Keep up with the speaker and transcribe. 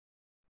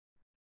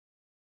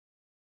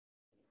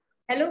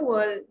Hello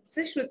world, this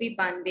is Shruti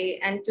Pandey,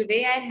 and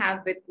today I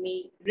have with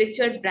me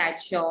Richard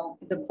Bradshaw,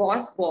 the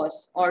boss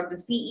or the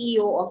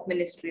CEO of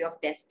Ministry of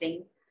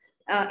Testing.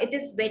 It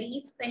is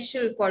very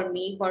special for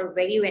me for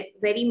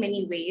very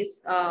many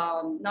ways,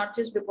 not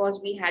just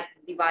because we had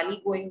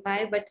Diwali going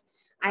by, but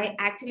I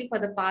actually for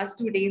the past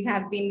 2 days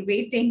have been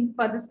waiting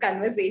for this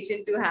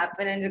conversation to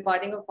happen and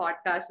recording a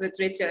podcast with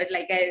Richard,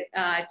 like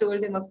I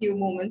told him a few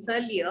moments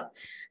earlier,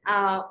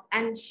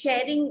 and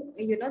sharing,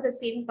 the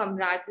same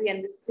camaraderie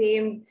and the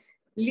same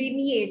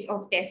lineage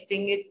of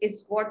testing. It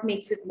is what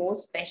makes it more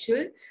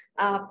special.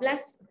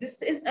 Plus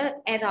this is an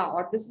era,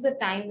 or this is a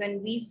time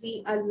when we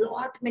see a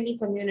lot many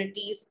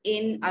communities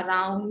in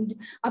around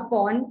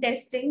upon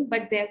testing,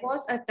 but there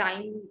was a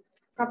time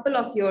couple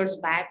of years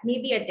back,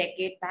 maybe a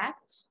decade back,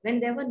 when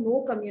there were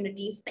no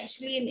communities,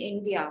 especially in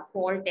India,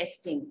 for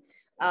testing.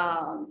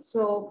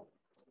 So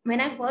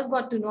when I first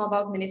got to know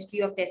about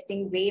Ministry of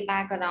Testing way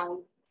back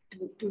around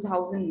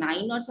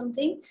 2009 or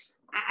something,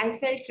 I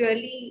felt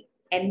really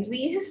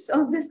envious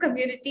of this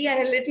community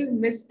and a little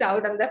missed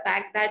out on the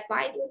fact that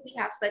why don't we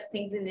have such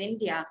things in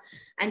India?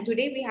 And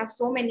today we have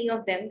so many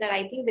of them that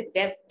I think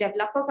the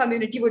developer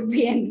community would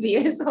be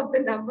envious of the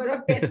number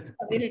of testing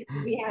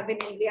communities we have in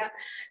India.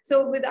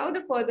 So without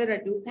a further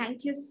ado,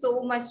 thank you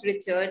so much,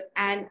 Richard.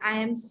 And I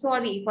am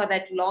sorry for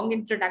that long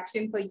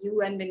introduction for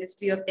you and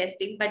Ministry of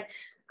Testing, but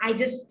I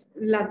just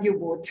love you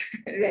both,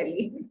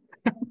 really.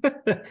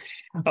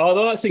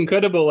 Oh, that's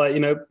incredible.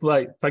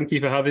 Thank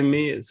you for having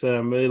me. It's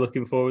really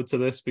looking forward to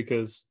this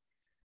because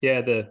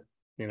I'm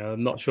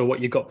not sure what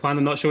you got planned.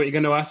 I'm not sure what you're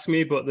going to ask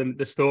me, but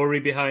the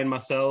story behind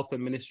myself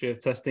and Ministry of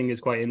Testing is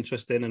quite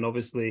interesting. And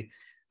obviously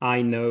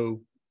I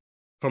know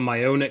from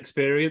my own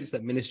experience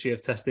that Ministry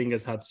of Testing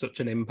has had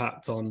such an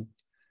impact on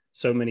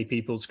so many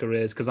people's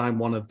careers, because I'm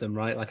one of them,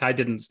 right? Like, I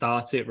didn't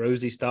start it,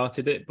 Rosie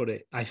started it, but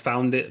I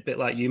found it a bit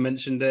like you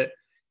mentioned it.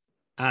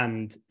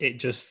 And it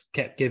just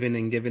kept giving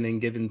and giving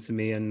and giving to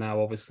me. And now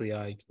obviously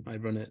I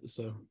run it.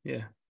 So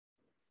yeah,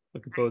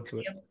 looking forward to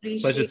it.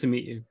 Pleasure to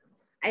meet you.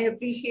 I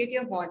appreciate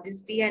your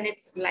modesty, and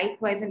it's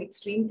likewise an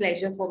extreme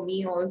pleasure for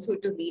me also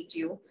to meet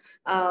you.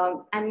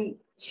 And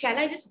shall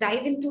I just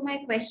dive into my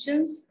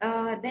questions?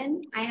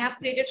 Then I have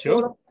created Sure.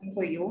 4 of them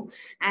for you,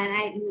 and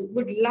I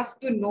would love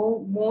to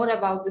know more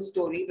about the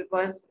story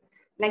because,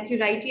 like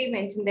you rightly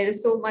mentioned, there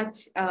is so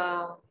much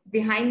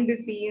behind the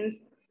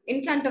scenes,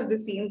 in front of the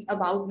scenes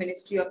about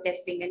Ministry of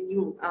Testing and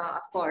you,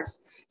 of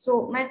course.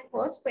 So my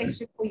first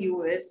question for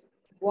you is,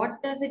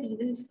 what does it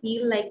even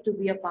feel like to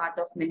be a part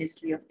of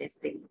Ministry of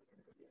Testing?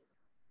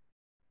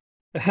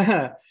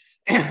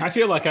 I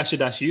feel like I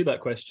should ask you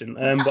that question,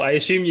 but I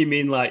assume you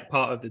mean like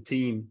part of the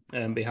team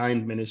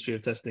behind Ministry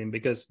of Testing,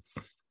 because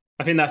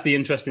I think that's the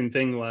interesting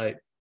thing. Like,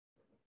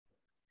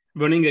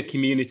 running a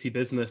community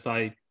business,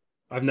 I've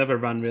never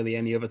ran really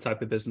any other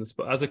type of business,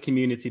 but as a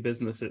community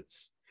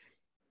business,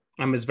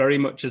 I'm as very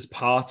much as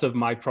part of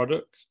my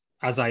product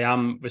as I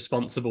am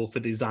responsible for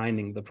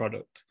designing the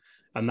product.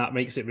 And that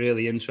makes it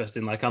really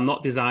interesting. Like, I'm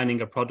not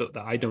designing a product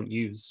that I don't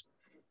use.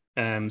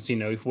 So,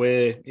 if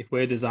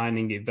we're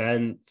designing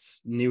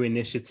events, new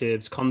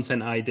initiatives,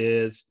 content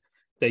ideas,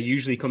 they're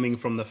usually coming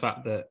from the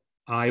fact that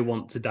I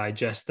want to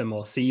digest them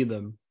or see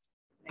them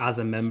as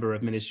a member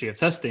of Ministry of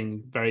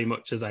Testing, very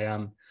much as I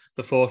am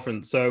the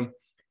forefront. So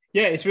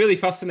yeah, it's really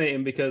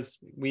fascinating because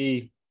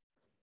we,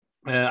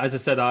 as I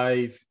said,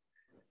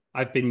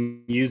 I've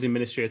been using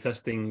Ministry of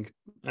Testing.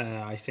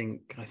 I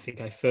think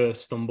I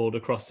first stumbled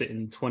across it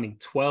in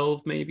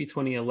 2012, maybe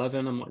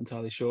 2011. I'm not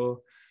entirely sure.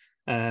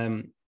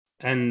 And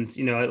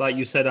like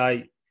you said,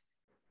 I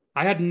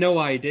had no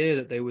idea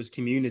that there was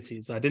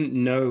communities. I didn't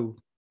know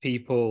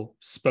people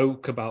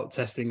spoke about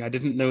testing. I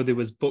didn't know there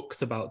was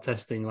books about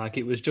testing. Like,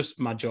 it was just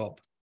my job.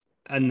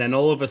 And then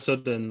all of a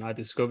sudden, I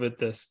discovered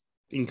this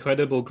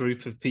incredible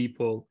group of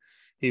people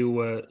who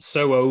were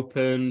so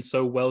open,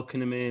 so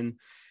welcoming,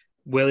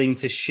 willing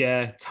to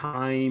share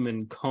time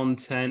and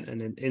content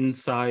and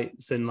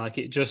insights. And like,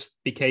 it just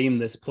became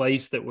this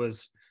place that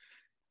was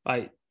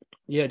like,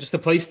 yeah, just a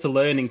place to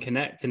learn and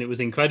connect. And it was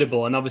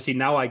incredible. And obviously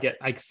now I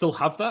still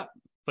have that,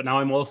 but now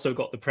I'm also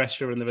got the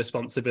pressure and the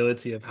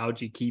responsibility of how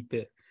do you keep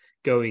it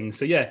going.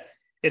 So yeah,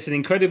 it's an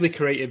incredibly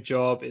creative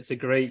job. It's a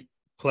great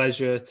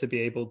pleasure to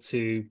be able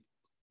to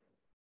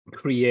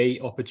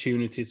create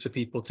opportunities for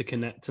people to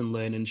connect and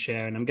learn and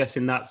share. And I'm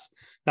guessing that's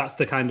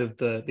the kind of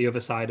the other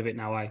side of it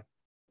now.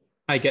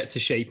 I get to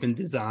shape and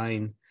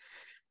design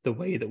the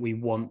way that we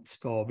want,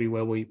 or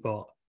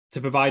but to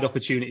provide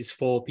opportunities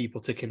for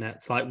people to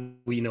connect. Like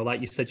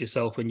like you said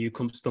yourself, when you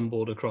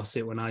stumbled across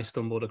it, when I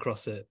stumbled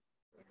across it.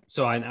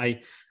 So I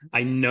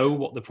know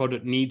what the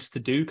product needs to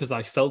do because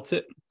I felt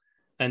it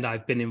and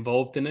I've been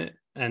involved in it,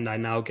 and I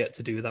now get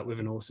to do that with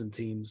an awesome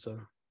team. So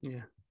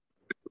yeah.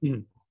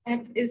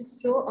 That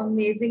is so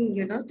amazing,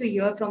 to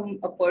hear from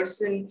a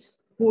person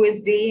who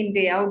is day in,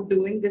 day out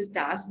doing this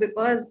task,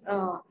 because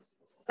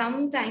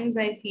sometimes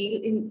I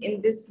feel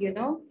in this,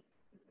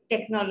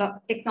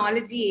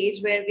 technology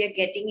age where we are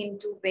getting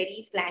into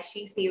very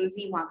flashy,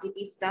 salesy,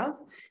 markety stuff,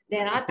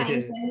 there are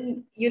times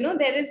when,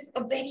 there is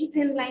a very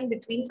thin line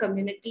between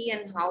community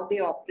and how they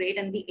operate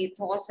and the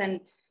ethos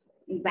and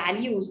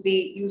values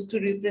they used to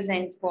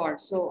represent for.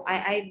 So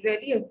I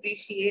really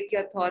appreciate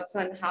your thoughts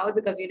on how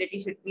the community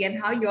should be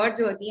and how your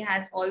journey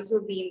has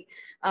also been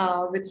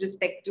with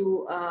respect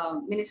to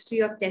Ministry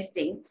of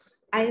Testing.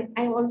 I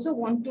also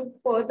want to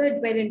further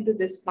dwell into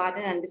this part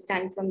and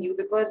understand from you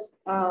because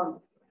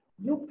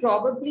you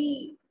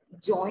probably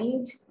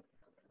joined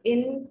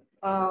in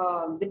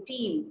the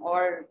team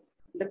or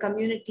the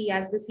community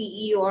as the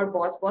CEO or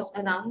boss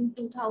around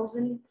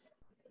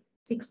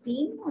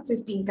 2016 or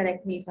 15,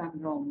 correct me if I'm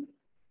wrong.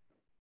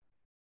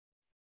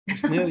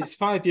 It's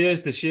 5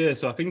 years this year.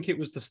 So I think it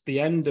was the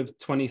end of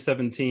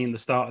 2017, the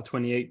start of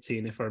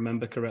 2018, if I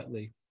remember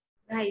correctly.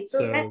 Right.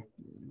 So that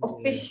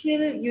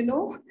official,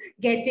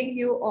 getting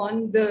you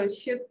on the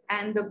ship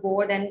and the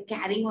board and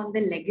carrying on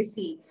the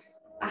legacy.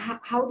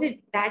 How did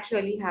that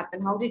really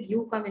happen? How did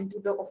you come into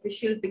the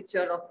official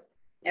picture of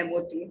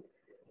MoT?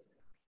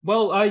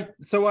 Well, I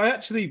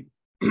actually,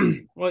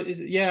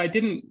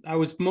 I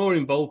was more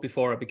involved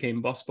before I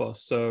became boss.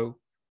 So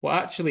what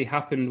actually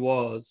happened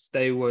was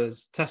there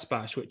was Test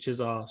Bash, which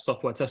is our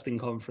software testing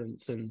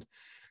conference, and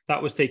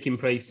that was taking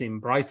place in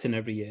Brighton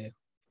every year.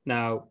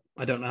 Now,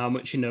 I don't know how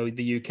much you know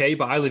the UK,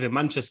 but I live in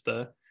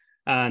Manchester,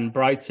 and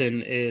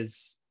Brighton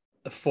is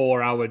a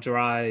 4-hour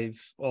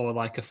drive or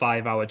like a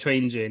 5-hour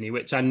train journey,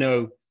 which I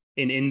know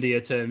in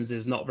India terms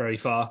is not very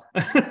far,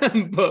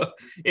 but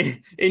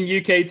in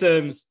UK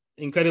terms,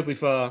 incredibly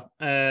far.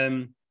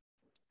 And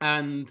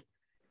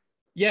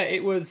yeah,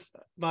 it was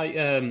like,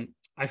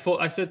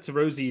 I said to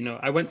Rosie,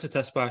 I went to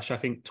Test Bash, I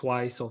think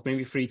twice or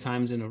maybe 3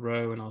 times in a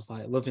row. And I was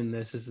like, loving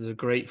this. This is a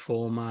great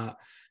format.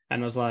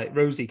 And I was like,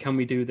 Rosie, can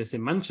we do this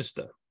in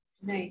Manchester?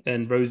 Right.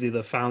 And Rosie,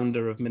 the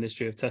founder of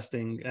Ministry of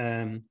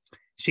Testing,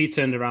 she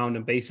turned around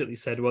and basically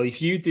said, well, if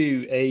you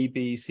do A,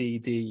 B, C,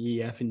 D,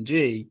 E, F, and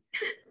G,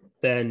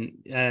 then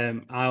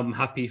I'm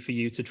happy for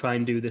you to try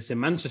and do this in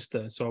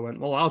Manchester. So I went,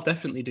 well, I'll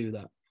definitely do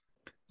that.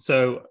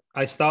 So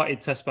I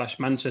started Test Bash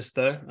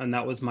Manchester, and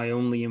that was my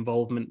only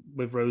involvement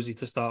with Rosie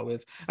to start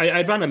with.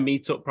 I'd ran a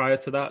meetup prior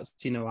to that.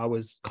 I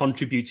was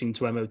contributing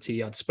to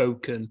MoT, I'd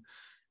spoken,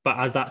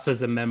 but that's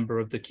as a member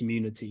of the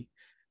community.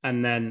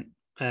 And then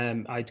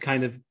I'd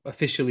kind of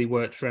officially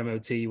worked for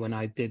MoT when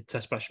I did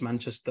Test Bash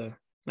Manchester.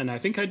 And I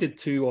think I did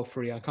 2 or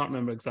 3, I can't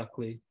remember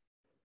exactly.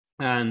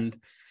 And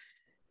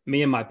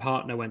me and my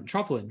partner went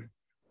traveling.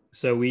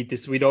 So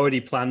we'd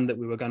already planned that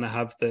we were going to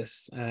have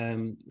this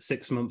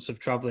 6 months of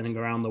traveling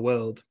around the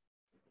world.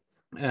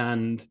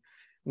 And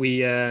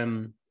we,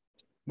 when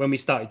we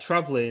started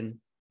traveling,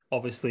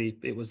 obviously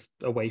it was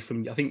away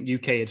from, I think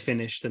UK had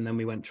finished, and then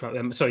we went,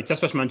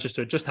 Test Bash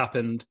Manchester had just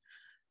happened,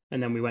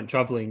 and then we went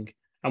traveling.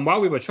 And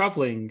while we were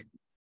traveling,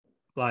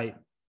 like,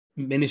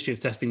 Ministry of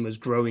Testing was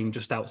growing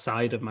just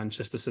outside of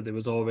Manchester. So there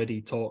was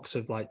already talks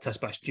of like Test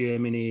Bash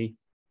Germany,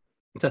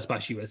 Test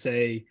Bash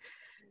USA.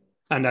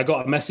 And I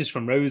got a message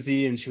from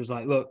Rosie, and she was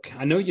like, look,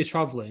 I know you're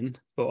traveling,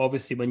 but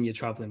obviously when you're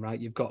traveling, right,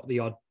 you've got the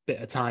odd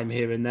bit of time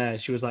here and there.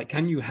 She was like,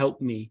 can you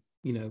help me,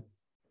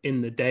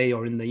 in the day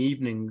or in the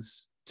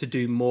evenings to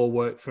do more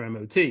work for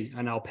MoT,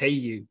 and I'll pay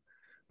you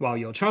while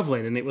you're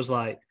traveling? And it was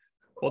like,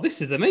 well,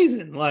 this is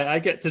amazing. Like, I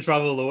get to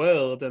travel the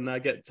world and I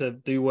get to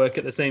do work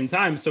at the same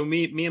time. So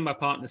me and my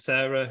partner,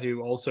 Sarah,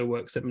 who also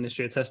works at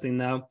Ministry of Testing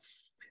now,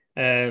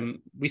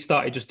 we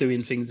started just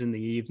doing things in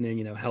the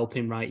evening,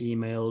 helping write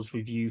emails,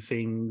 review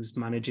things,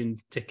 managing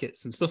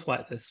tickets and stuff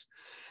like this.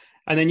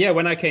 And then,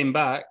 when I came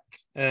back,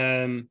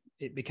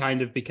 it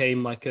kind of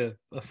became like a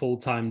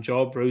full-time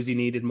job. Rosie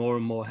needed more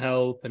and more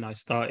help. And I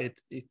started,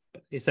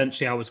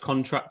 essentially I was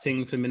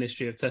contracting for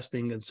Ministry of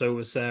Testing, and so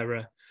was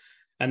Sarah.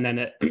 And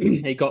then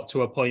it got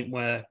to a point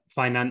where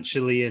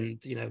financially and,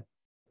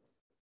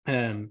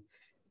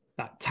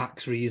 that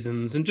tax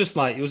reasons and just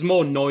like, it was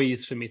more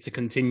noise for me to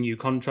continue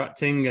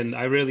contracting. And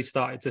I really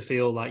started to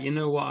feel like,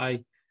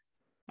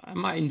 I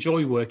might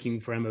enjoy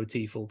working for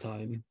MoT full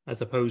time,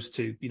 as opposed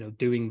to,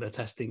 doing the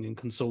testing and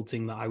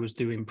consulting that I was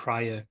doing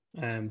prior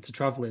to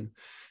traveling.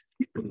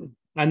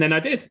 And then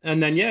I did.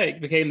 And then, it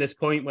became this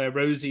point where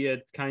Rosie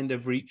had kind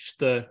of reached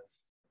the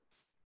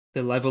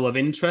level of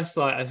interest.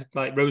 Like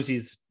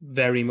Rosie's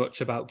very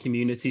much about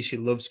community. She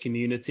loves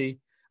community.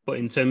 But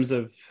in terms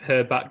of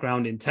her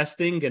background in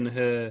testing and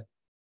her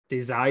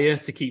desire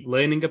to keep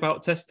learning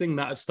about testing,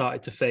 that had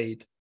started to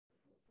fade.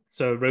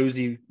 So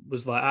Rosie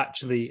was like,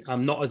 actually,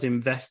 I'm not as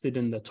invested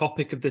in the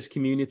topic of this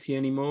community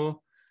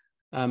anymore.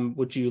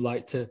 Would you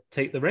like to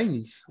take the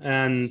reins?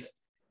 And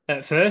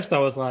at first I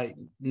was like,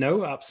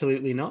 no,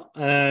 absolutely not.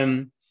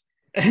 And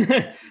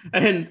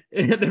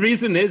the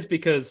reason is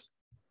because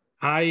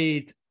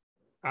I'd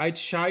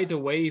shied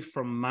away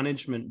from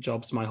management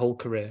jobs my whole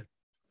career.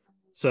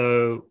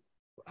 So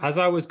as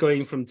I was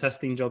going from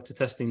testing job to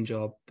testing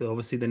job,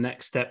 obviously the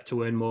next step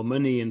to earn more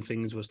money and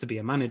things was to be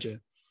a manager.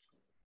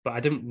 But I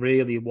didn't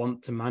really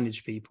want to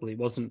manage people.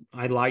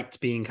 I liked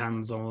being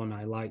hands-on.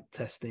 I liked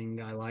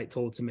testing. I liked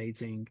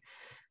automating.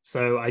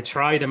 So I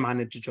tried a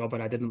manager job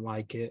and I didn't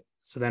like it.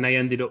 So then I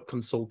ended up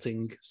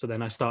consulting. So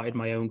then I started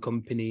my own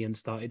company and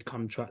started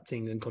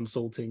contracting and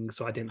consulting.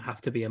 So I didn't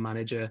have to be a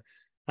manager.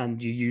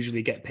 And you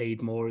usually get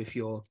paid more if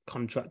you're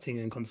contracting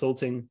and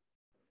consulting.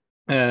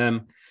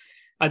 And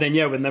then,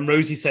 yeah, when then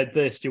Rosie said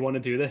this, do you want to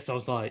do this? I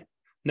was like,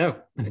 no,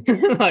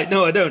 like,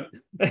 no, I don't.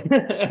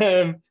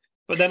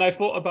 But then I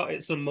thought about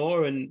it some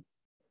more. And,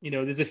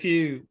 there's a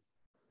few,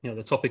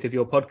 the topic of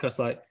your podcast,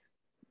 like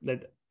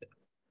that,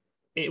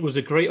 it was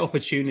a great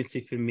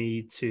opportunity for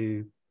me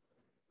to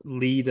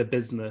lead a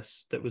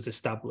business that was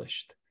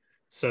established.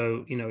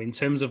 So, in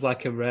terms of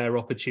like a rare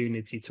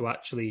opportunity to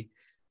actually,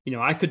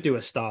 I could do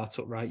a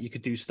startup, right? You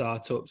could do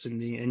startups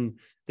and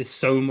there's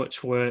so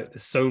much work,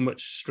 there's so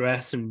much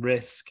stress and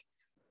risk.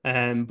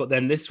 But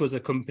then this was a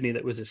company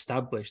that was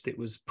established, it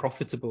was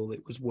profitable,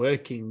 it was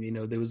working,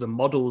 there was the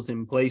models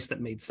in place that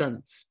made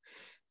sense.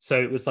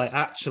 So it was like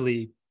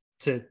actually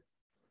to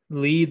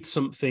lead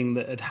something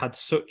that had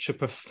such a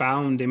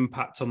profound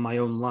impact on my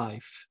own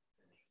life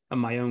and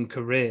my own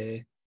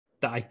career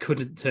that I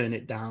couldn't turn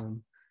it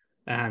down.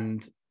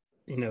 And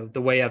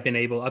the way I've been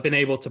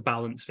able to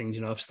balance things,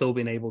 I've still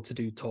been able to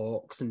do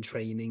talks and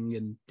training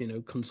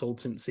and,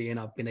 consultancy, and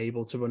I've been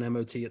able to run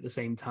MoT at the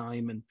same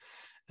time. And,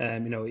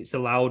 it's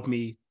allowed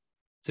me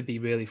to be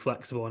really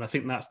flexible. And I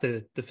think that's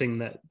the thing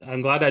that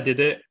I'm glad I did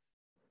it.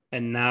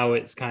 And now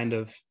it's kind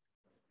of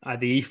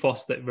the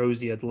ethos that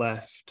Rosie had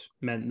left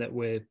meant that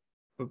we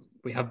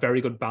have very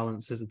good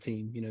balance as a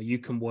team. You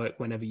can work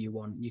whenever you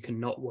want. You can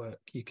not work.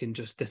 You can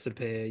just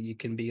disappear. You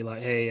can be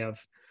like, hey,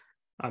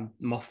 I'm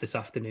off this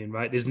afternoon,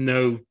 right? There's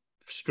no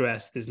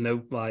stress. There's no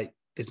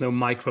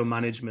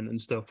micromanagement and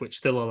stuff, which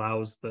still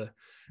allows the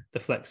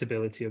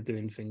flexibility of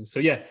doing things. So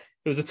yeah,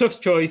 it was a tough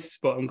choice,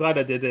 but I'm glad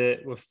I did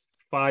it. We're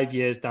 5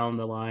 years down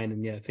the line,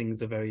 and yeah,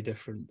 things are very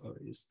different, but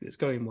it's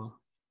going well.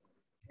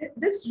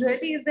 This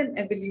really is an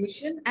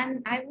evolution,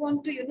 and I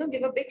want to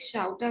give a big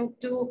shout out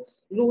to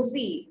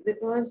Rosie,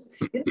 because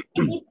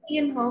anybody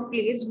in her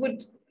place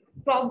would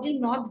probably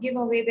not give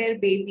away their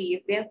baby.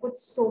 If they have put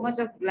so much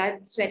of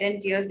blood, sweat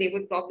and tears, they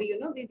would probably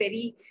be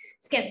very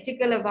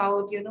skeptical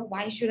about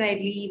why should I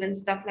leave and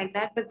stuff like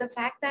that. But the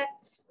fact that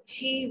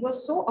she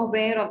was so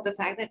aware of the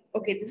fact that,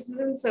 okay, this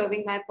isn't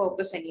serving my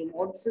purpose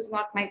anymore, this is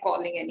not my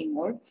calling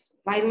anymore,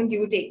 why don't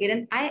you take it?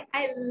 And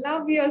I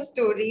love your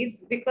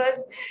stories,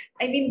 because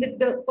I mean,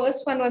 the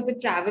first one was the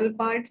travel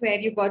part where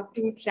you got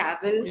to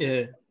travel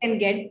and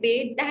get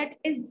paid. That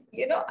is,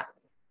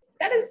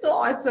 that is so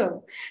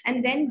awesome.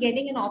 And then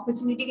getting an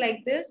opportunity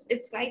like this,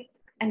 it's like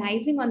an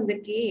icing on the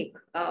cake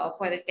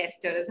for a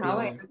tester is how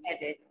I look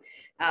at it.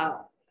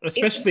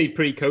 Especially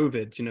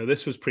pre-COVID,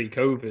 this was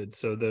pre-COVID.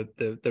 So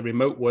the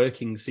remote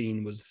working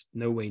scene was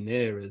no way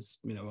near as,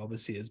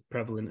 obviously as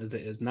prevalent as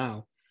it is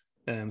now.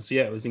 So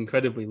yeah, it was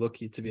incredibly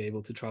lucky to be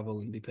able to travel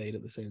and be paid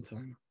at the same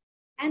time.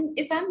 And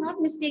if I'm not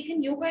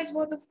mistaken, you guys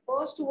were the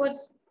first who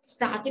was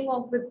starting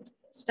off with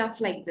stuff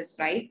like this,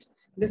 right?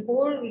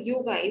 Before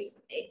you guys,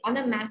 on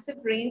a massive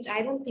range,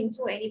 I don't think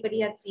so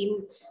anybody had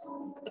seen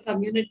a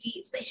community,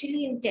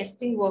 especially in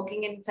testing,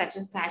 working in such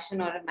a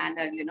fashion or a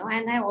manner,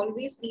 And I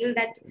always feel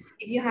that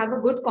if you have a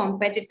good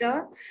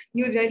competitor,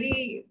 you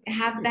really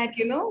have that,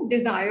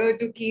 desire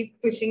to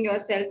keep pushing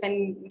yourself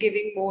and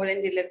giving more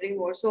and delivering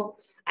more. So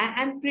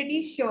I'm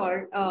pretty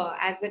sure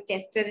as a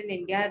tester in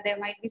India, there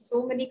might be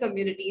so many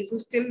communities who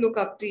still look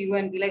up to you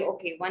and be like,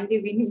 okay, one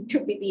day we need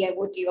to be the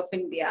MoT of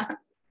India.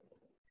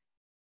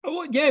 Oh,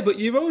 well, yeah, but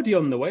you're already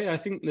on the way. I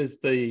think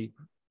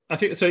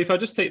so. If I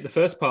just take the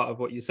first part of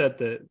what you said,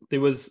 that there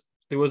was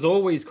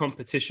always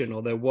competition,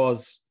 or there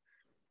was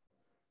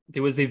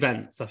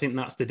events. I think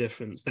that's the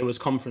difference. There was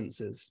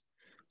conferences.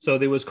 So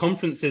there was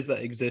conferences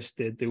that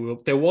existed.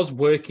 There was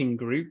working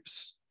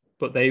groups,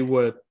 but they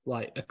were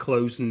like a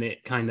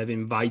close-knit kind of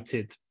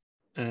invited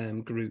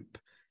group.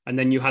 And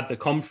then you had the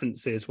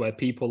conferences where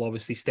people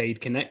obviously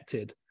stayed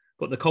connected,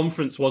 but the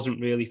conference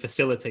wasn't really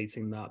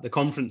facilitating that. The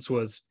conference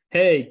was,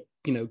 hey,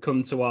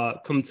 come to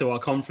our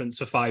conference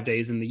for 5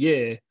 days in the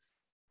year,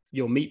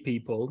 you'll meet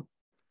people.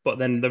 But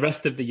then the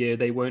rest of the year,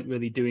 they weren't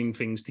really doing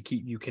things to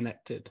keep you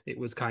connected. It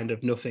was kind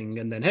of nothing.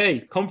 And then, hey,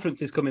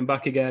 conference is coming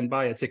back again,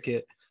 buy a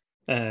ticket,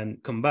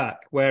 come back.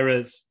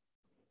 Whereas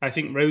I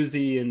think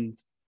Rosie and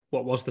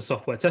what was the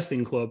Software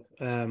Testing Club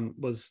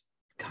was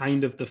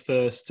kind of the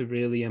first to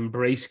really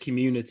embrace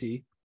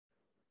community.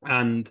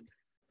 And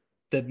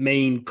the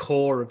main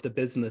core of the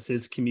business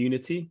is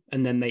community.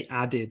 And then they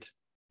added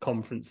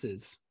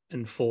conferences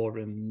and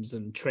forums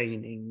and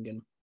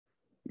training.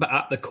 But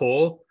at the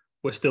core,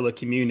 we're still a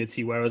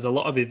community, whereas a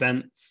lot of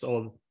events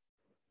or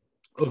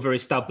other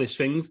established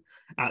things,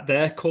 at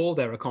their core,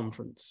 they're a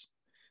conference.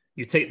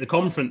 You take the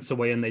conference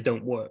away and they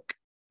don't work.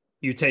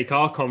 You take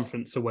our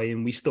conference away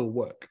and we still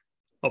work.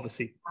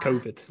 Obviously,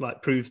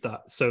 COVID proves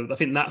that. So I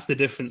think that's the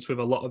difference with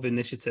a lot of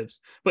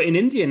initiatives. But in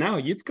India now,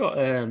 you've got,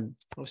 I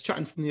was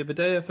chatting to them the other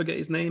day, I forget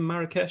his name,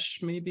 Marrakesh,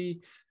 maybe,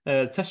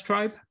 Test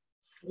Tribe.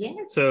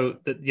 Yes. So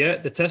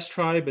the Test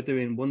Tribe are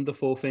doing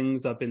wonderful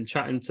things. I've been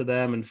chatting to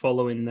them and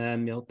following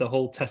them. The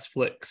whole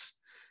TestFlix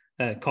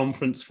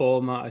conference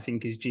format, I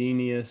think, is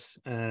genius.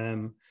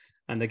 And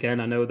again,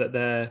 I know that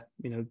they're,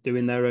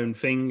 doing their own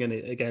thing. And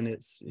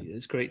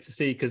it's great to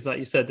see, because like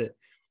you said,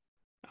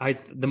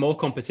 the more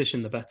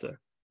competition, the better.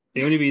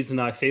 The only reason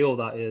I feel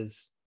that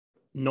is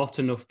not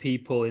enough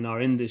people in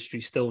our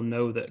industry still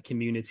know that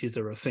communities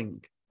are a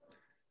thing.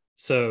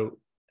 So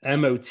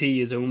MoT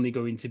is only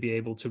going to be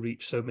able to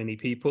reach so many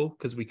people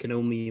because we can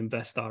only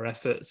invest our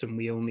efforts and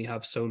we only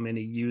have so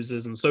many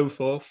users and so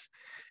forth.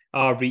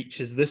 Our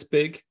reach is this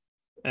big.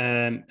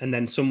 And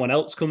then someone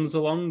else comes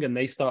along and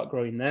they start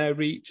growing their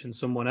reach, and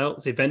someone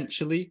else,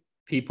 eventually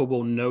people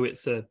will know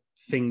it's a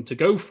thing to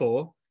go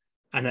for.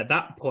 And at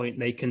that point,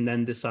 they can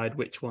then decide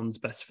which one's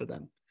best for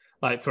them.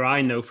 Like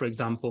I know, for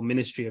example,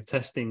 Ministry of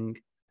Testing,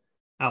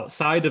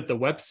 outside of the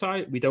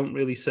website, we don't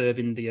really serve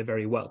India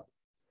very well.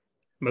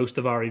 Most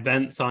of our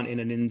events aren't in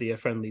an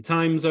India-friendly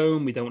time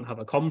zone. We don't have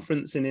a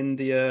conference in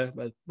India.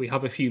 We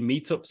have a few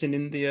meetups in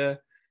India,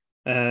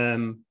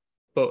 and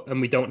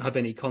we don't have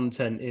any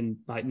content in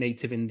like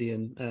native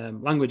Indian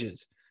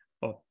languages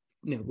or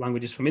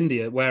languages from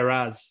India.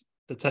 Whereas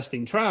the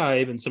Testing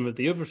Tribe and some of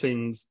the other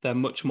things, they're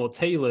much more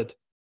tailored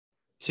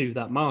to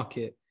that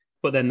market.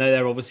 But then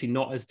they're obviously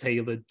not as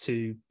tailored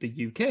to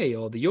the UK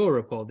or the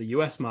Europe or the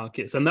US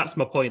markets. And that's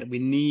my point. We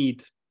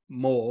need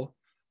more.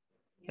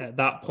 At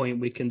that point,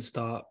 we can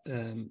start,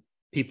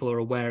 people are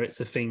aware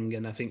it's a thing.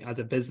 And I think as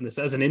a business,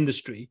 as an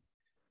industry,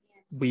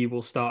 we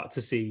will start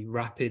to see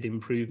rapid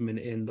improvement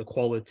in the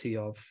quality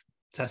of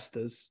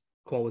testers,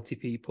 quality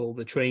people,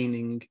 the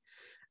training,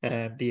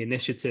 the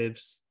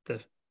initiatives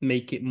that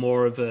make it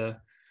more of a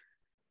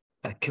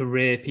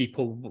career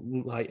people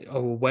like are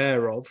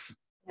aware of.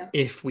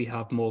 If we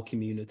have more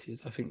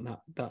communities, I think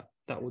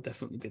that will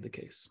definitely be the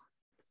case.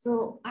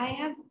 So I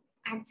have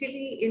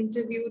actually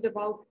interviewed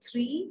about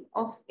 3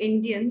 of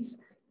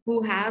Indians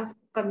who have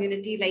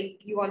community, like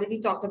you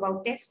already talked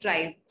about Test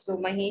Drive. So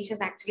Mahesh has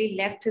actually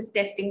left his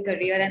testing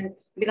career and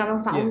become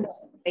a founder,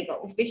 like an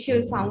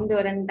official founder,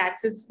 and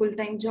that's his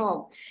full-time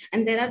job.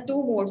 And there are 2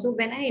 more. So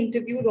when I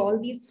interviewed all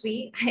these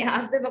 3, I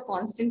asked them a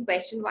constant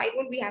question: why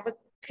don't we have a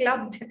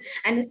clubbed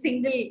and a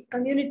single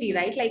community,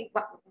 right? Like,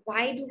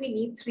 why do we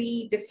need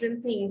 3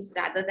 different things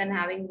rather than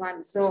having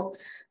one? So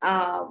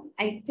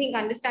I think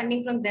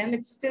understanding from them,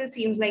 it still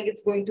seems like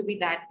it's going to be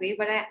that way.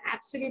 But I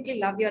absolutely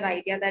love your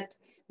idea that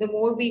the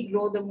more we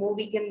grow, the more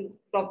we can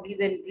probably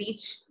then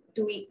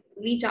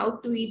reach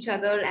out to each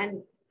other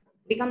and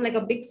become like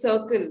a big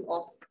circle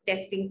of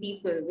testing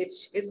people,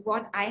 which is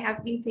what I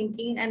have been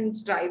thinking and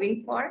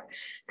striving for.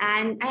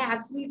 And I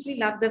absolutely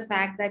love the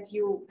fact that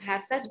you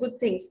have such good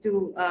things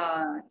to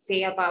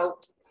say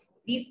about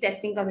these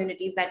testing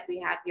communities that we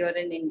have here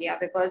in India,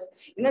 because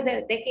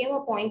there came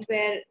a point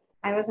where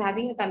I was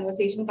having a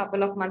conversation a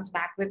couple of months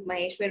back with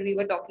Mahesh, where we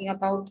were talking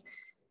about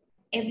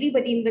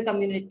everybody in the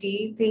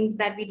community thinks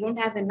that we don't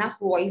have enough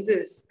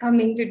voices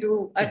coming to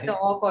do a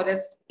talk or a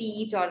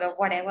speech or a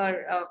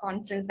whatever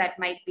conference that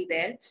might be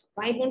there.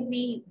 Why don't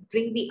we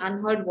bring the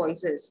unheard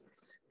voices?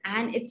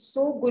 And it's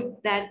so good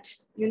that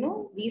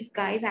these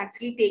guys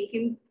actually take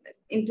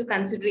into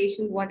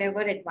consideration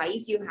whatever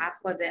advice you have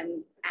for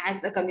them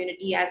as a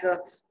community, as a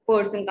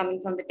person coming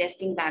from the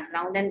testing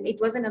background. And it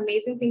was an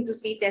amazing thing to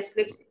see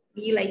Testflix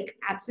be like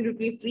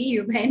absolutely free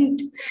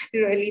event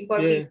really for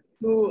people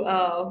to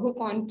hook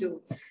on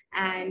to.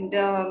 And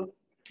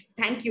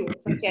thank you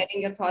for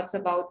sharing your thoughts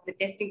about the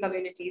testing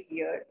communities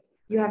here.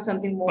 You have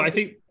something more? But I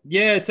think,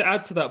 to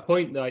add to that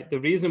point, like the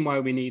reason why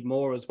we need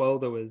more as well,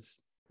 though,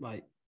 is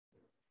like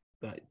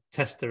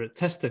tester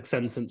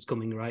sentence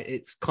coming, right?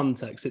 It's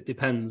context, it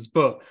depends.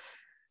 But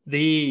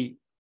the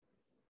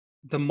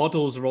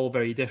models are all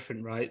very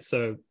different, right?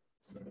 So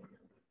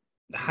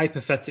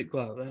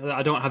hypothetical,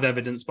 I don't have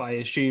evidence, but I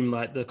assume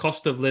like the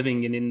cost of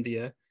living in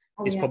India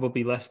is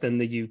probably less than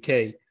the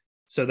UK.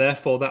 So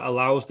therefore that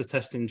allows the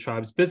Testing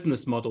Tribe's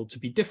business model to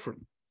be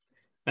different.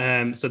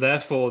 So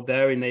therefore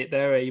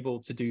they're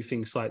able to do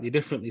things slightly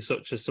differently,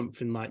 such as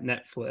something like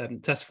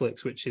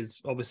Testflix, which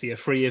is obviously a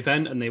free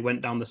event, and they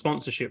went down the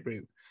sponsorship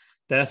route.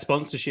 Their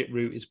sponsorship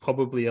route is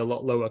probably a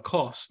lot lower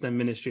cost than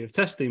Ministry of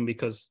Testing,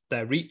 because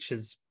their reach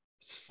is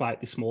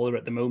slightly smaller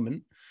at the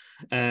moment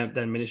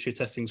than Ministry of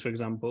Testings, for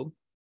example.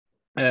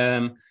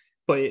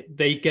 But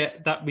they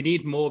get that we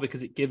need more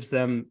because it gives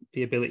them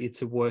the ability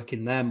to work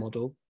in their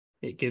model.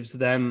 It gives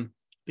them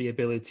the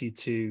ability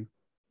to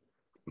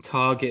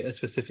target a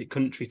specific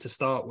country to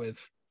start with.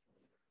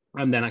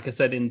 And then, like I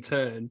said, in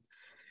turn,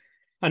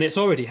 and it's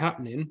already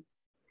happening,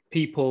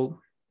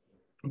 people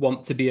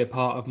want to be a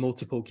part of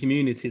multiple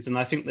communities. And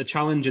I think the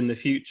challenge in the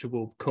future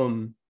will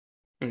come,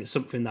 and it's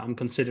something that I'm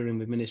considering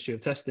with Ministry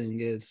of Testing,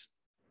 is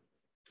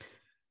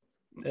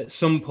at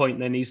some point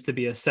there needs to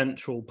be a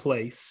central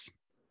place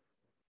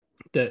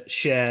that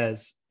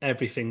shares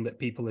everything that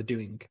people are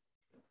doing.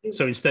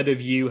 So instead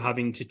of you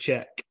having to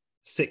check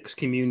 6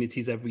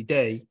 communities every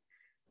day,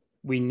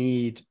 we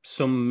need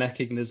some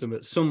mechanism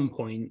at some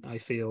point, I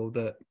feel,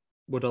 that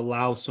would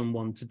allow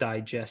someone to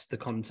digest the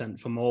content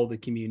from all the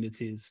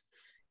communities,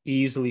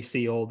 easily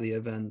see all the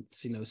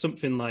events,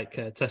 something like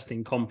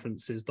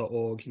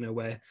testingconferences.org,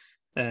 where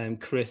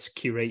Chris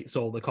curates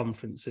all the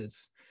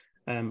conferences.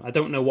 I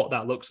don't know what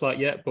that looks like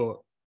yet, but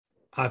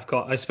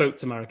I spoke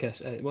to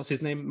Marrakesh. What's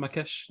his name?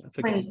 Makesh? I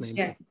forget his name.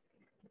 Yeah.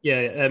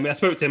 Yeah, I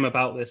spoke to him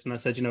about this, and I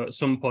said, at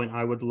some point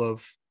I would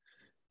love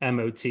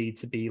MoT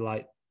to be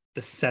like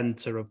the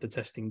center of the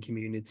testing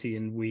community,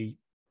 and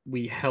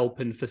we help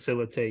and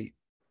facilitate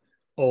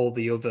all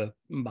the other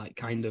like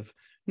kind of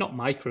not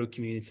micro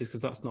communities,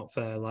 because that's not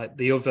fair, like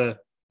the other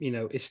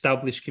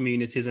established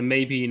communities, and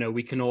maybe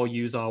we can all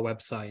use our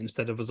website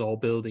instead of us all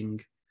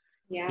building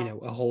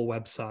a whole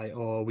website,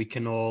 or we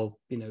can all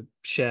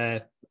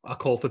share a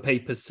call for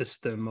papers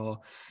system, or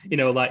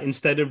like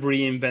instead of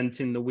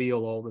reinventing the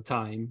wheel all the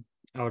time,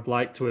 I would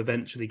like to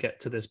eventually get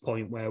to this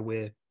point where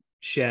we're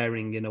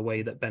sharing in a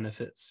way that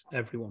benefits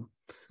everyone.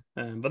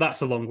 But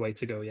that's a long way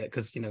to go yet,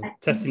 because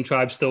Testing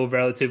Tribe's still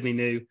relatively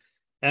new.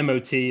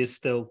 MoT is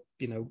still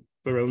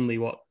we're only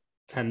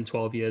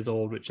 10-12 years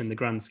old, which in the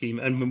grand scheme,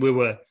 and we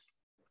were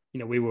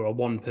a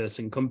one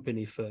person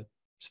company for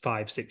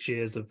 5-6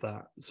 years of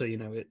that, so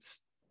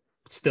it's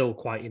still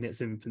quite in its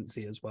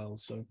infancy as well.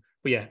 So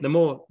but yeah, the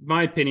more,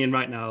 my opinion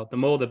right now, the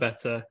more the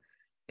better.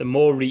 The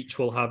more reach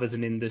we'll have as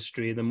an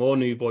industry, the more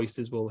new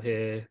voices we'll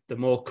hear, the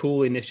more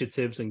cool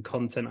initiatives and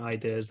content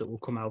ideas that will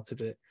come out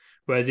of it.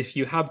 Whereas if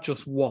you have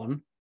just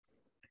one,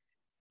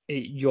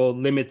 you're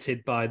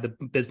limited by the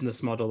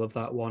business model of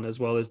that one, as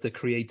well as the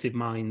creative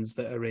minds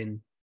that are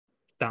in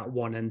that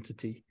one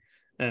entity.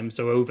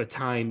 So over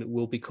time, it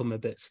will become a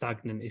bit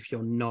stagnant if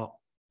you're not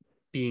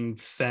being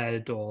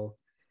fed or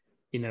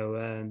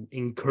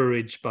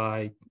encouraged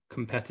by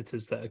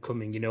competitors that are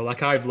coming.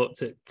 Like I've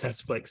looked at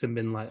TestFlix and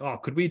been like, oh,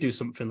 could we do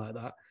something like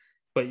that?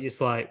 But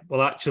it's like,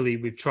 well, actually,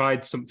 we've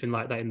tried something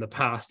like that in the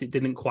past. It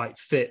didn't quite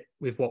fit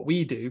with what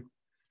we do.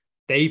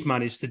 They've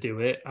managed to do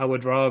it. I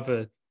would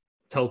rather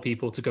tell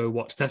people to go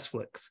watch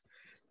TestFlix.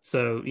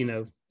 So,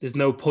 there's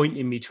no point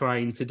in me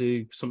trying to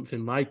do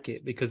something like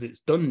it, because it's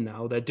done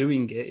now. They're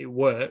doing it. It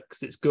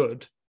works. It's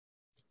good.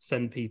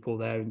 Send people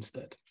there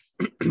instead.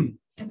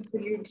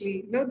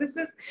 Absolutely. No, this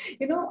is,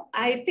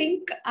 I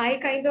think I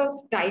kind of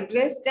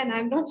digressed, and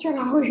I'm not sure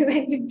how we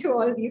went into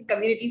all these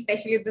communities,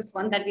 especially this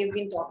one that we've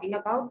been talking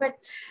about. But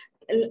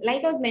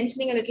like I was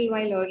mentioning a little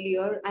while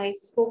earlier, I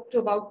spoke to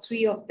about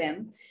 3 of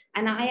them,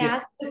 and I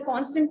asked this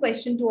constant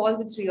question to all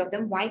the 3 of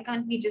them: why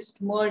can't we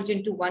just merge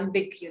into one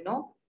big,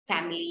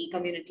 family,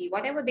 community,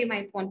 whatever they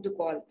might want to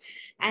call?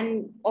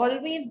 And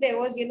always there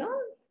was,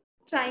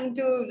 trying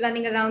to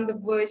running around the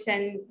bush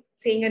and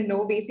saying a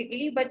no,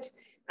 basically. But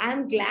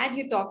I'm glad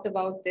you talked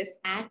about this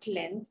at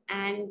length,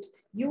 and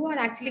you are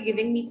actually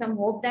giving me some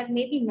hope that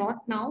maybe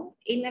not now,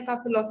 in a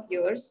couple of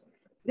years,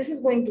 this is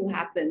going to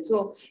happen.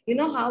 So,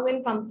 how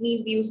in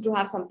companies we used to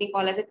have something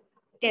called as a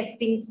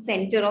testing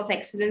center of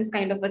excellence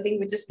kind of a thing,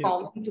 which is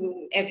common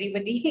to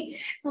everybody.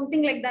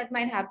 Something like that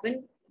might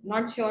happen.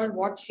 Not sure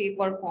what shape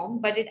or form,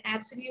 but it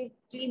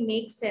absolutely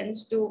makes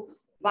sense to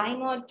why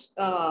not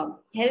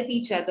help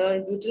each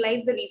other,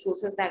 utilize the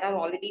resources that are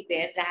already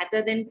there,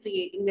 rather than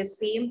creating the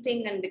same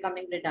thing and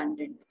becoming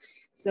redundant.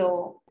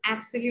 So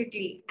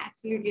absolutely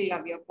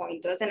love your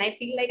pointers. And I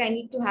feel like I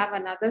need to have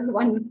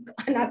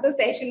another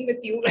session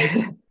with you where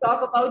we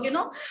talk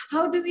about,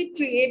 how do we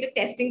create a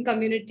testing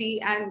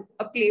community and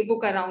a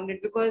playbook around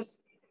it,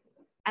 because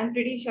I'm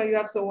pretty sure you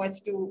have so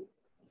much to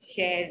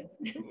share.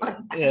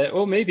 Yeah,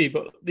 or maybe,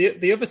 but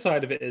the other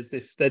side of it is,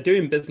 if they're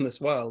doing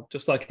business well,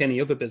 just like any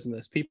other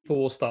business, people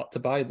will start to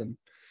buy them.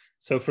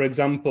 So for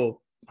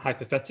example,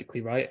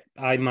 hypothetically, right,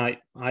 I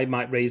might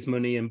raise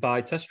money and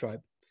buy Test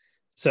Tribe.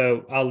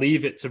 So I'll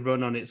leave it to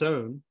run on its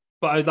own.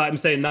 But I'm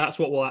saying that's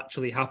what will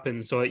actually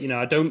happen. So,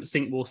 I don't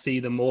think we'll see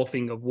the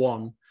morphing of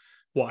one.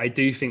 What I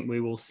do think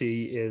we will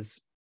see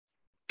is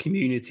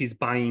communities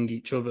buying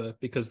each other,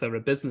 because they're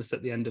a business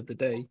at the end of the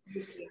day.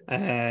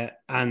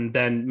 And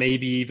then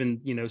maybe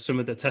even, some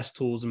of the test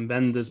tools and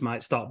vendors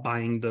might start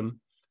buying them,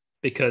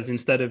 because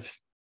instead of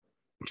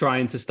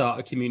trying to start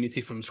a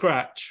community from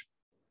scratch,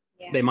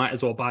 they might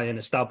as well buy an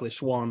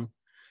established one.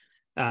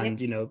 And,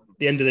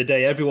 the end of the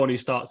day, everyone who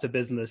starts a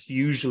business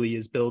usually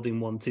is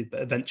building one to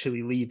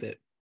eventually leave it.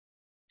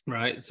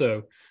 Right.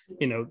 So,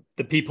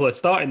 the people are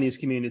starting these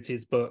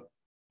communities, but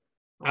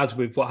as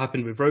with what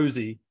happened with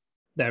Rosie,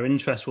 their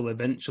interest will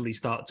eventually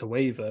start to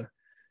waver,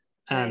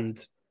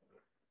 and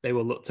they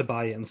will look to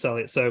buy it and sell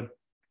it. So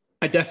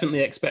I definitely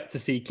expect to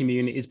see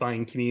communities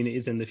buying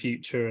communities in the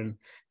future, and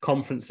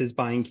conferences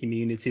buying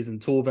communities,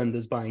 and tool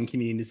vendors buying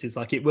communities.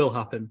 Like, it will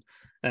happen,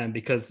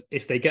 because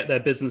if they get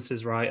their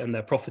businesses right and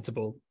they're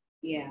profitable,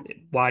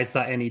 why is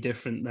that any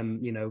different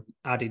than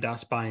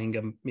Adidas buying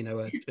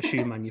a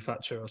shoe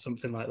manufacturer or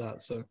something like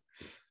that? So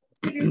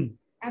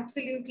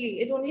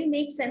Absolutely. It only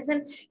makes sense.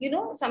 And,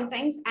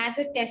 sometimes as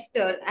a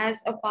tester,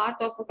 as a part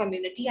of a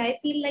community, I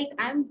feel like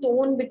I'm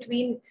torn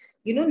between,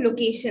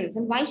 locations.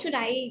 And why should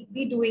I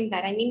be doing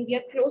that? I mean, we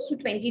are close to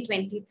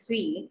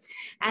 2023,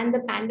 and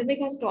the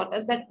pandemic has taught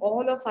us that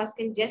all of us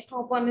can just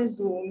hop on a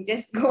Zoom,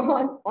 just go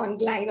on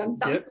online on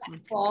some Yep.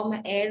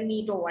 platform, Air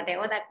Meet or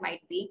whatever that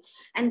might be.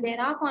 And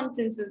there are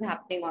conferences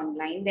happening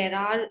online. There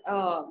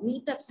are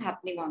meetups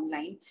happening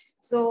online.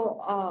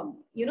 So,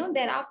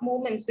 there are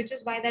moments, which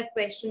is why that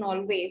question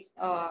always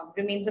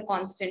remains a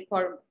constant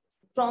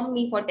from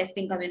me for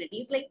testing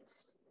communities. Like,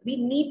 we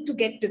need to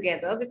get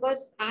together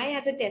because I,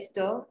 as a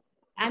tester,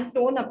 I'm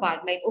torn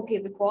apart. Like, okay,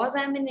 because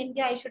I'm in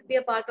India, I should be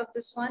a part of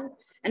this one.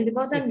 And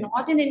because I'm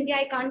not in India,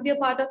 I can't be a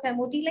part of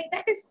MoT. Like,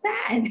 that is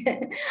sad.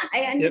 I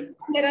Yep. understand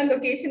there are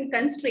location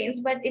constraints,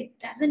 but it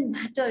doesn't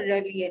matter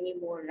really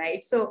anymore,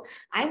 right? So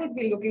I would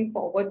be looking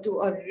forward to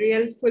a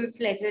real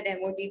full-fledged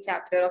MoT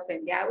chapter of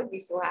India. I would be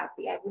so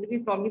happy. I would be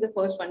probably the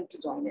first one to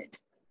join it.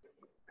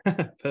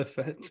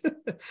 Perfect.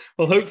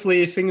 Well,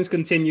 hopefully, if things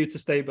continue to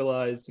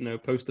stabilize,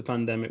 post the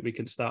pandemic, we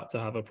can start to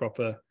have a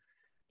proper,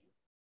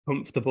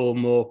 comfortable,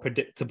 more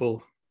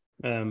predictable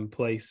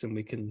place, and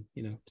we can,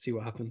 see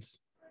what happens.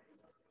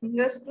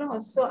 Fingers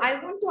crossed. So I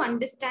want to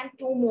understand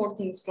two more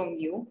things from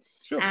you.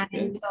 Sure.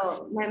 And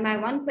my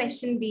one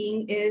question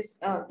being is,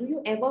 do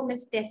you ever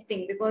miss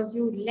testing? Because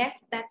you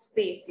left that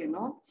space,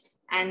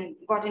 and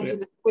got into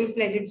the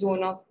full-fledged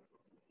zone of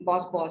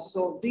boss.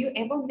 So do you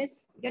ever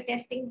miss your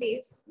testing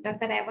days? Does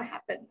that ever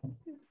happen?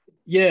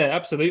 Yeah,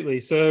 absolutely.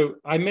 So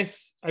I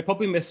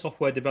probably miss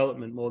software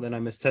development more than I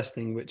miss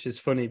testing, which is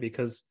funny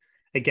because,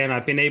 again,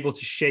 I've been able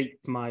to shape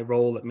my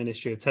role at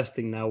Ministry of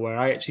Testing now, where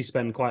I actually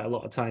spend quite a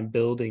lot of time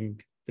building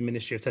the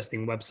Ministry of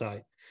Testing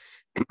website.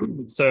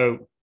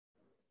 So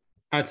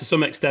to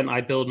some extent,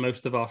 I build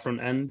most of our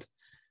front end.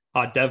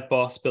 Our dev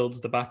boss builds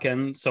the back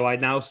end. So I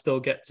now still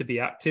get to be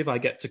active. I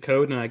get to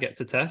code and I get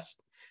to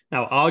test.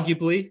 Now,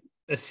 arguably,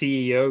 a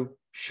CEO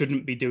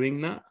shouldn't be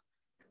doing that.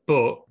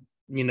 But,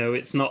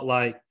 it's not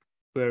like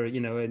we're,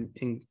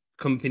 in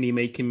company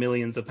making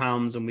millions of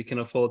pounds and we can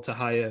afford to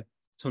hire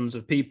tons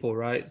of people,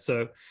 right?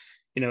 So,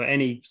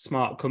 any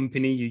smart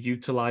company, you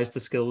utilize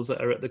the skills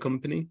that are at the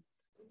company.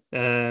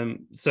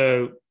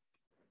 So,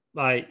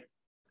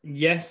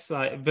 yes,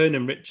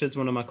 Vernon Richards,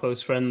 one of my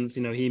close friends,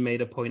 he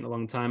made a point a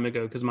long time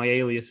ago, because my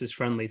alias is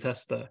Friendly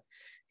Tester.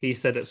 He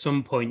said at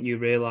some point you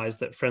realize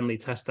that Friendly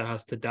Tester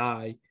has to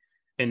die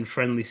and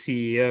Friendly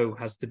CEO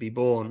has to be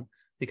born,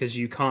 because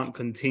you can't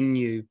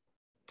continue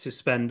to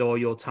spend all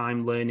your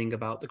time learning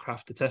about the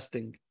craft of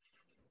testing.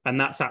 And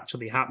that's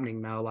actually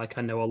happening now. Like,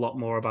 I know a lot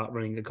more about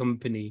running a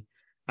company.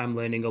 I'm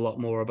learning a lot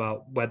more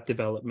about web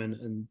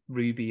development and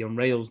Ruby on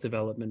Rails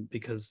development,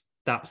 because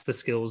that's the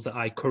skills that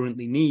I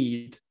currently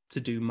need to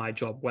do my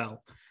job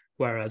well.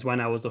 Whereas when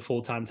I was a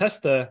full-time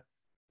tester,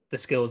 the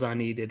skills I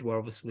needed were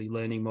obviously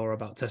learning more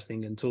about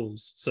testing and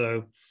tools.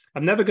 So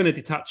I'm never going to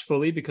detach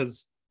fully,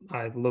 because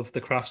I love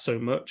the craft so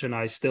much, and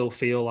I still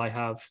feel I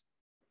have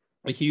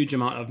a huge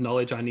amount of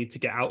knowledge I need to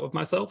get out of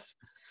myself.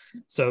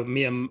 So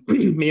me and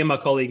my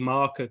colleague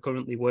Mark are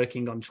currently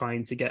working on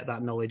trying to get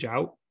that knowledge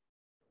out.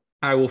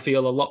 I will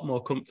feel a lot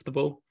more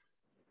comfortable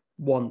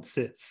once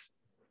it's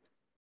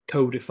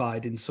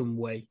codified in some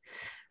way.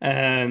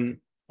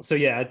 So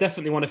yeah, I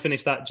definitely want to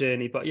finish that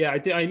journey. But yeah, I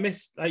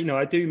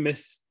do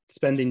miss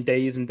spending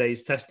days and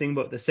days testing,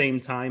 but at the same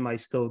time, I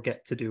still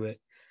get to do it.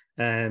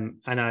 And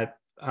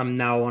I'm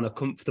now on a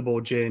comfortable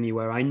journey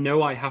where I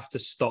know I have to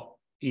stop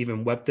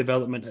even web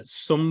development at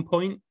some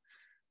point,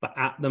 but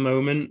at the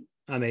moment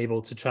I'm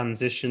able to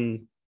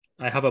transition.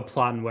 I have a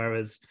plan,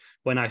 whereas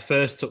when I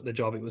first took the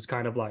job, it was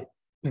kind of like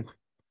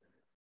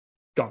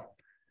gone.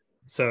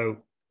 So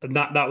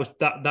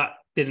that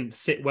didn't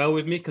sit well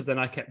with me, because then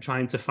I kept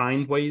trying to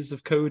find ways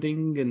of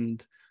coding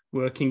and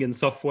working in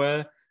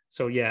software.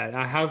 So yeah,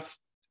 I have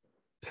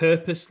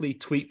purposely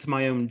tweaked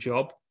my own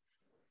job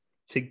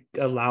to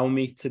allow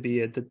me to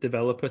be a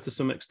developer to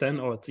some extent,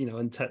 or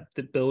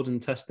and build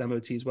and test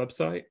MoT's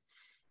website,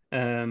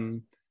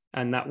 and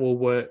that will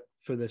work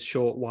for this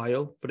short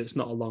while, but it's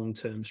not a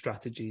long-term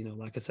strategy.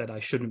 Like I said,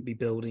 I shouldn't be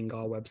building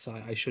our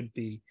website. I should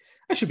be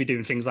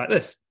doing things like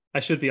this.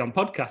 I should be on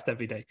podcast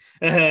every day,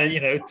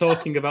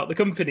 talking about the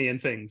company and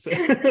things.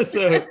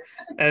 So,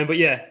 but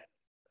yeah,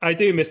 I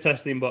do miss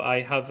testing, but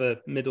I have a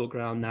middle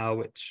ground now,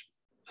 which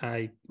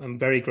I'm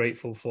very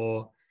grateful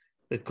for.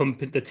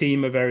 The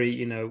team are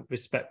very,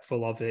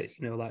 respectful of it.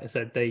 Like I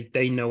said,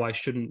 they know I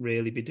shouldn't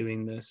really be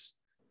doing this,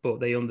 but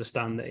they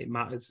understand that it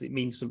matters. It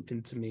means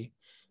something to me,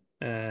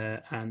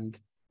 and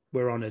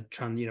we're on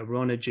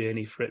a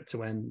journey for it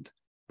to end.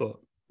 But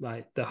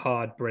like, the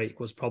hard break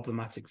was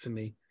problematic for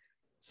me,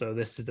 so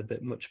this is a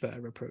much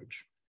better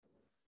approach.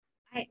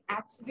 I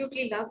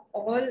absolutely love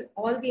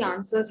all the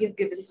answers you've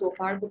given so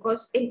far,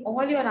 because in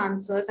all your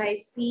answers, I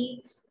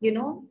see,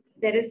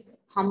 there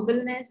is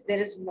humbleness, there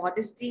is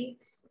modesty,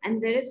 and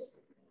there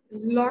is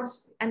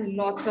lots and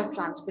lots of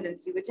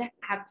transparency, which I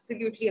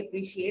absolutely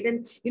appreciate.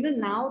 And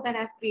now that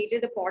I've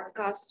created a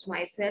podcast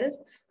myself,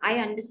 I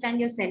understand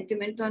your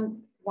sentiment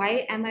on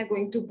why am I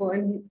going to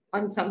burn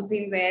on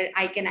something where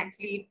I can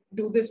actually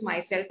do this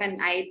myself and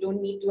I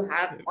don't need to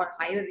have or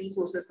hire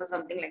resources for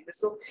something like this?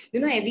 So,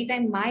 every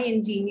time my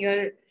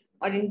engineer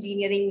or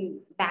engineering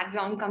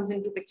background comes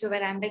into picture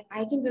where I'm like,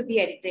 I can do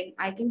the editing,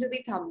 I can do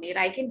the thumbnail,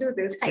 I can do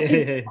this, I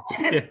can do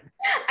that.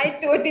 I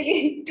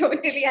totally,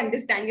 totally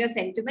understand your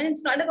sentiment.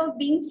 It's not about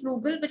being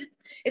frugal, but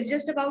it's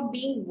just about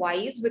being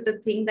wise with the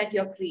thing that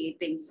you're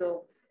creating.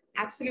 So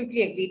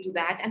absolutely agree to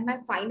that. And my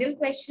final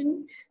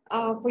question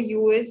for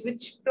you is,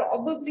 which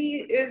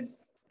probably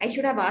is, I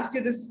should have asked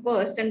you this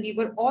first, and we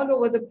were all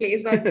over the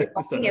place while we were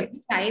talking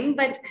every time.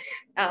 But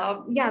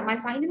yeah, my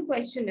final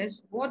question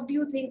is, what do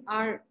you think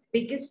are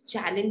biggest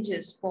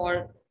challenges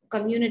for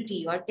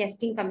community or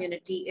testing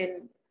community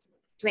in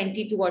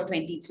 22 or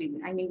 23?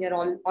 I mean, we're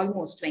all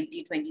almost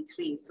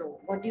 2023. So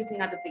what do you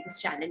think are the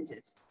biggest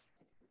challenges?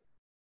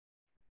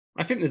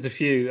 I think there's a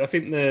few. I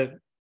think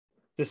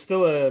there's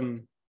still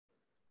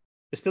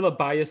a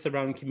bias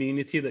around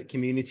community, that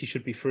community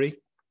should be free.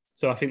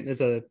 So I think there's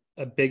a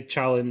big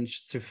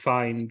challenge to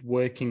find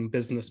working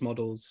business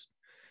models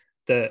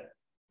that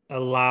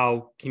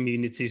allow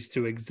communities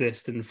to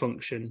exist and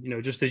function.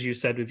 Just as you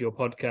said with your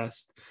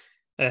podcast,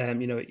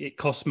 it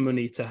costs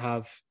money to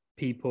have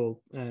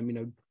people,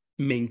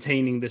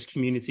 maintaining this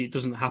community. It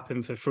doesn't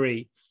happen for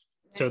free.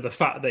 So the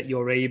fact that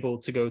you're able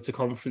to go to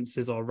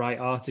conferences or write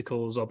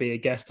articles or be a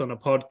guest on a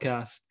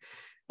podcast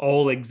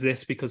all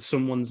exists because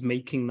someone's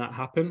making that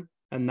happen,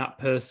 and that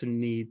person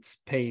needs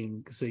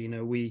paying. So,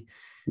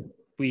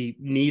 we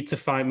need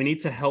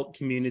to help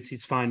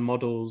communities find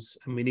models,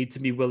 and we need to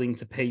be willing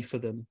to pay for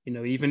them.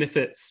 Even if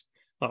it's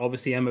like,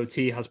 obviously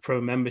MoT has pro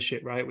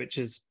membership, right, which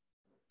is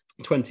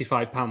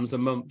 £25 a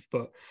month.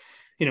 But,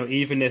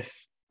 even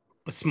if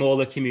a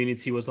smaller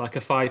community was like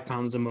a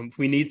 £5 a month,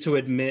 we need to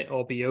admit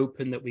or be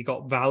open that we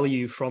got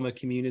value from a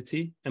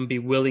community and be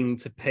willing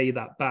to pay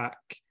that back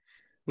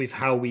with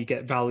how we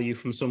get value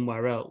from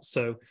somewhere else.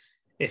 So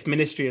if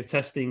Ministry of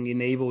Testing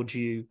enabled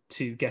you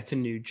to get a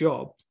new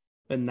job,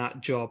 and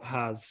that job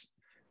has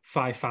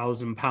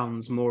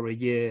 £5,000 more a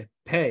year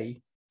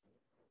pay,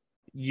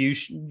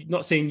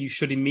 not saying you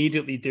should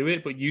immediately do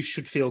it, but you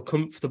should feel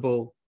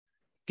comfortable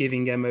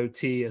giving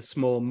MoT a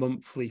small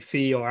monthly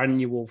fee or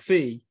annual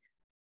fee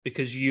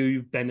because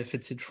you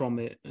benefited from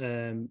it.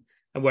 And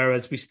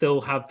whereas we still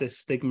have this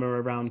stigma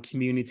around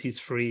communities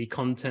free,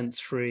 content's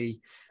free.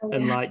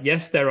 And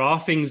yes, there are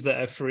things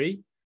that are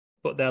free,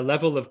 but their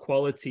level of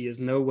quality is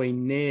no way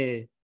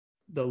near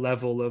the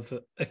level of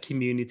a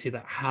community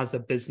that has a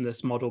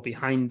business model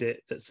behind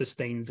it that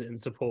sustains it and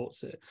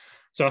supports it.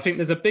 So I think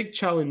there's a big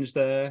challenge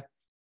there,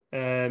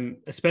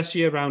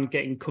 especially around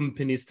getting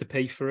companies to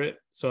pay for it.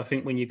 So I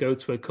think when you go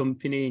to a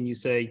company and you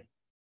say,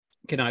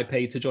 can I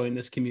pay to join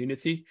this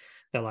community?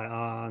 They're like,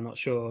 I'm not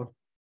sure.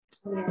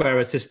 Yeah.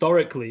 Whereas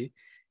historically,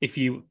 if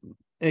you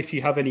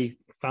have any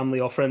family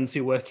or friends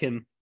who work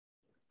in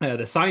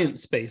the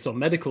science space or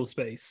medical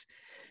space,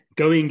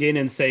 going in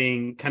and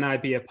saying, can I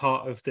be a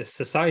part of this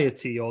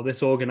society or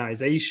this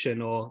organization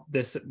or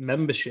this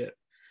membership?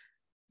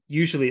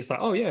 Usually it's like,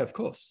 oh yeah, of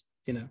course,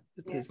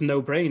 it's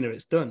no brainer,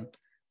 it's done.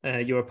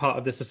 You're a part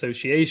of this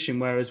association.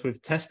 Whereas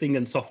with testing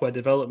and software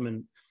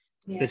development,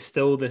 there's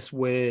still this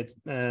weird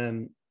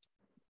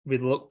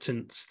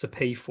reluctance to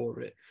pay for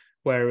it.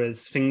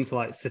 Whereas things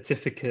like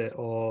certificate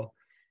or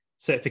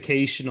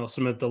certification or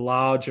some of the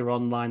larger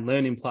online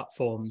learning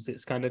platforms,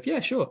 it's kind of,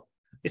 yeah, sure.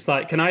 It's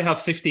like, can I have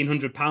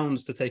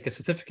 £1,500 to take a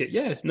certificate?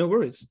 Yeah, no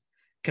worries.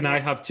 Can I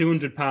have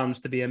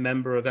 £200 to be a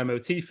member of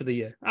MoT for the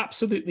year?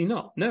 Absolutely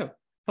not. No.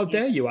 How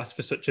dare you ask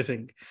for such a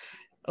thing?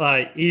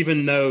 Like,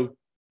 even though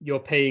you're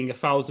paying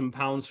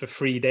 £1,000 for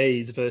 3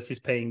 days versus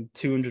paying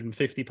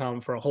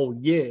 £250 for a whole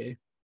year,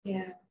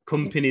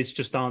 companies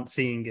just aren't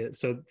seeing it.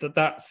 So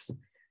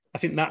I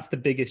think that's the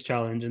biggest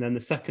challenge. And then the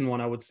second one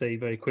I would say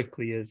very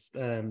quickly is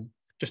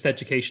just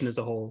education as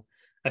a whole.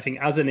 I think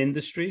as an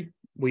industry,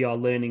 we are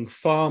learning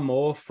far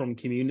more from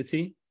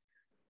community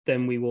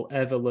than we will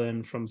ever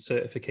learn from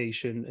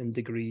certification and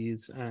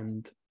degrees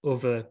and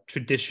other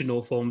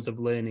traditional forms of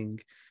learning.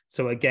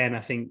 So again,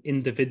 I think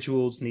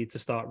individuals need to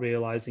start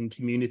realizing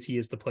community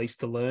is the place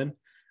to learn,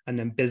 and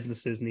then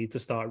businesses need to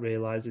start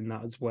realizing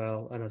that as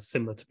well, and as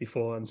similar to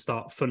before, and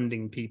start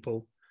funding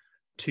people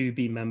to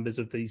be members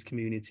of these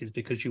communities,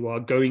 because you are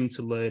going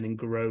to learn and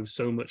grow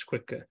so much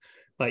quicker.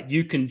 Like,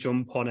 you can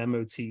jump on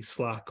MoT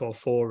Slack or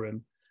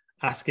forum,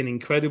 ask an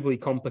incredibly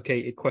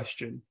complicated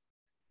question,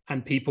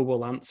 and people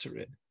will answer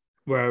it.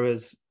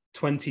 Whereas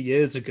 20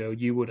 years ago,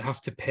 you would have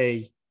to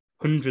pay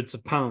hundreds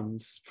of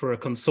pounds for a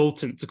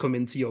consultant to come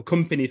into your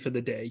company for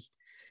the day.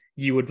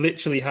 You would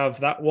literally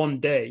have that one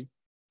day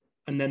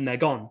and then they're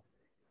gone.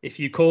 If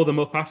you call them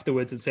up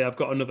afterwards and say, I've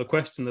got another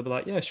question, they'll be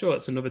like, yeah, sure,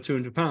 it's another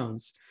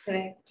 £200.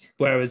 Correct.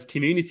 Whereas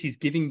community's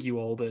giving you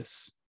all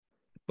this,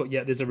 but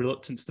yet there's a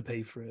reluctance to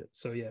pay for it.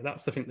 So yeah,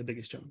 that's, I think, the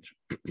biggest challenge.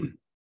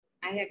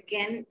 I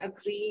again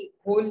agree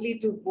wholly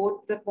to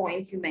both the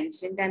points you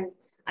mentioned. And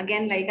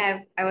again, like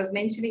I was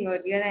mentioning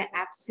earlier, I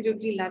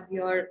absolutely love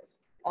your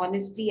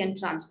honesty and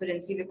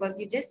transparency, because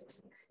you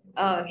just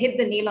hit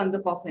the nail on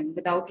the coffin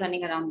without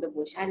running around the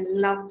bush. I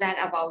love that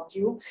about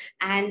you.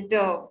 And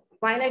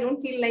while I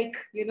don't feel like,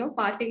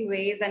 parting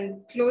ways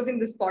and closing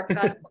this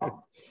podcast off,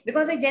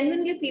 because I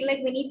genuinely feel like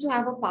we need to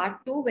have a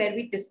part two where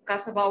we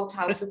discuss about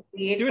how Let's to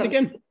create do it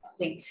again.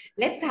 something.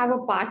 Let's have a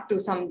part two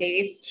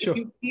someday. If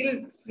you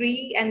feel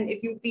free and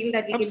if you feel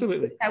that we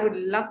Absolutely. can, I would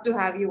love to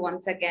have you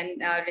once again,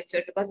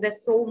 Richard, because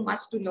there's so much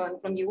to learn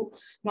from you,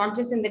 not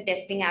just in the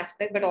testing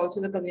aspect, but also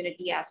the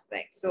community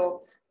aspect.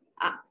 So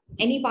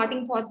any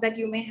parting thoughts that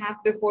you may have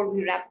before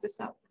we wrap this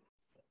up?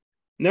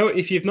 No,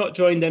 if you've not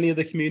joined any of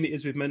the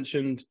communities we've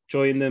mentioned,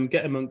 join them,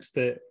 get amongst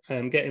it,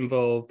 get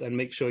involved, and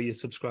make sure you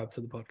subscribe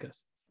to the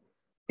podcast.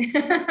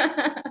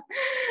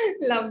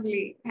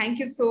 Lovely. Thank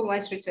you so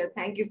much, Richard.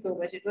 Thank you so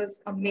much. It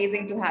was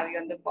amazing to have you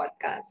on the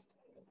podcast.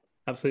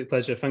 Absolute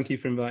pleasure. Thank you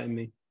for inviting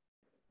me.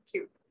 Thank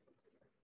you.